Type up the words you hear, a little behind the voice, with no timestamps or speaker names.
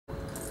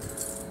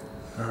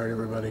Alright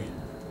everybody,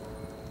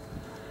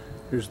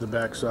 here's the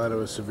backside of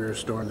a severe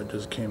storm that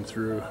just came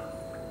through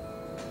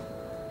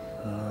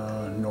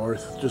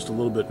north, just a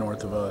little bit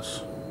north of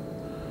us.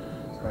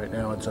 Right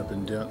now it's up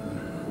in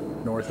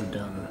Denton, north of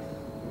Denton,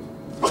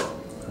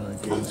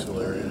 Gainesville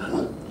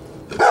area.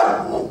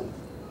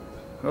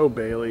 Oh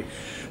Bailey.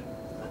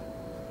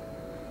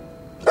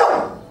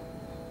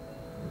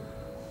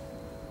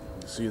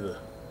 See the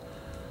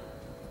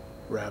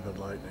rapid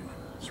lightning,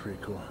 it's pretty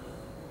cool.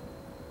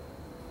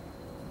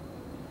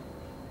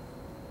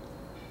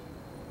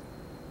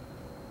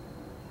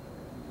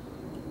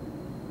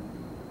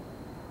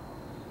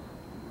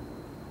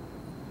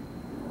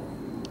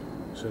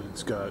 Said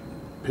it's got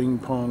ping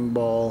pong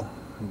ball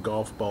and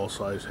golf ball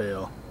size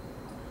hail,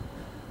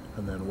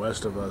 and then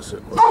west of us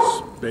it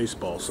was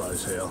baseball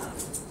size hail.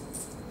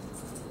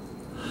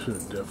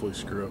 Should definitely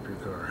screw up your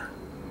car.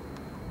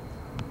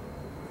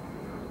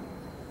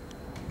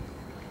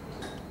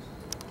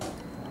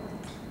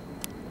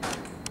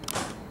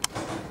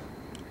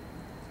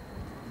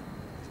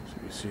 So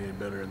you see it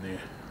better in the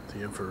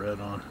infrared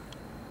on.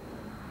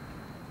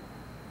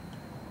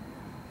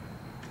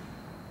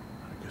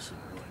 I guess it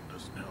really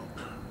doesn't help.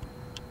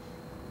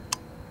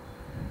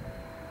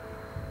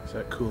 Is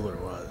that cool or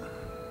what?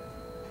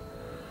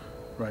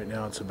 Right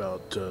now it's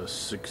about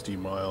 60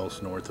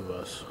 miles north of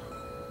us.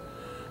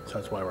 So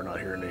that's why we're not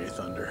hearing any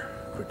thunder,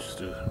 which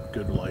is a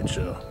good light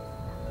show.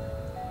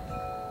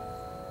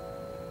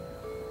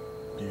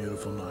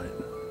 Beautiful night.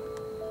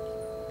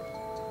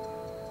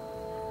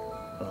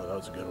 Oh, that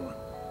was a good one.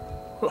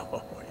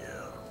 Oh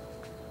yeah.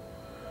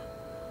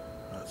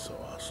 That's so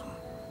awesome.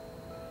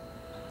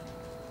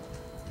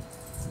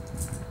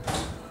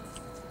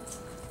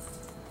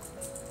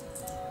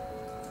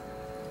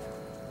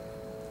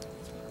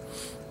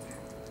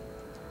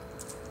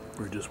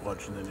 We were just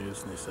watching the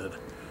news and they said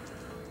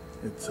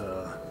it's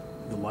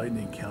the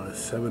lightning count is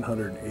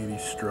 780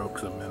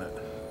 strokes a minute.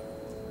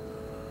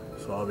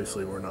 So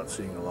obviously we're not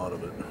seeing a lot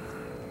of it.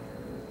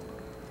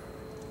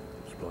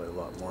 There's probably a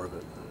lot more of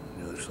it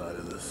on the other side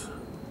of this.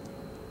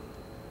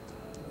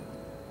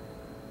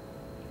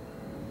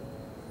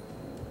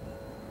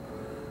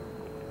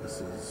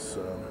 This is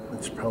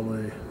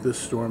this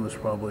storm is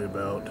probably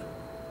about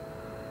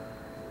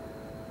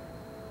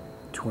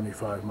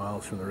 25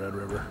 miles from the Red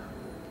River.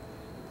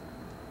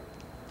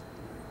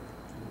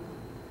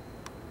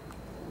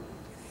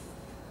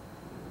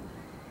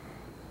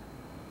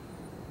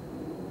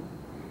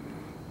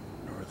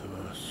 North of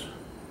us.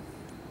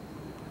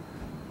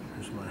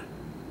 Here's my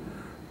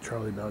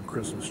Charlie Brown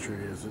Christmas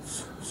tree, as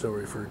it's so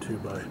referred to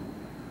by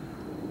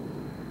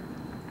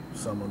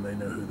someone they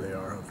know who they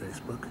are on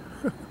Facebook.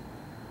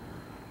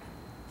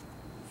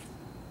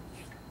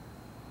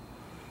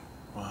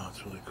 Wow,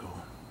 it's really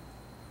cool.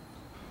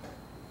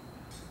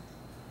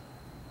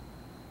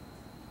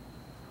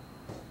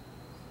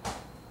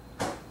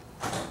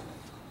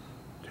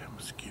 Damn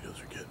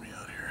mosquitoes are getting me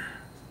out here.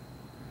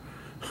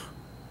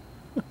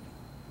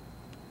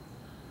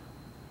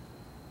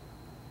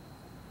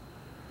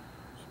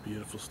 It's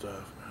beautiful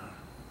stuff, man.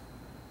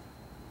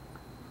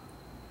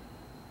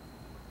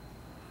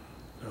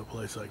 No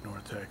place like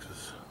North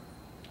Texas.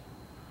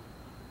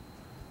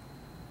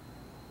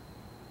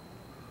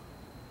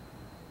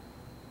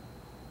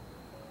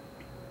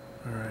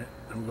 Alright,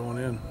 I'm going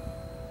in.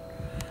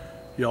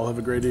 Y'all have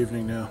a great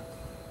evening now.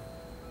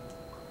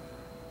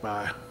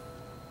 Bye.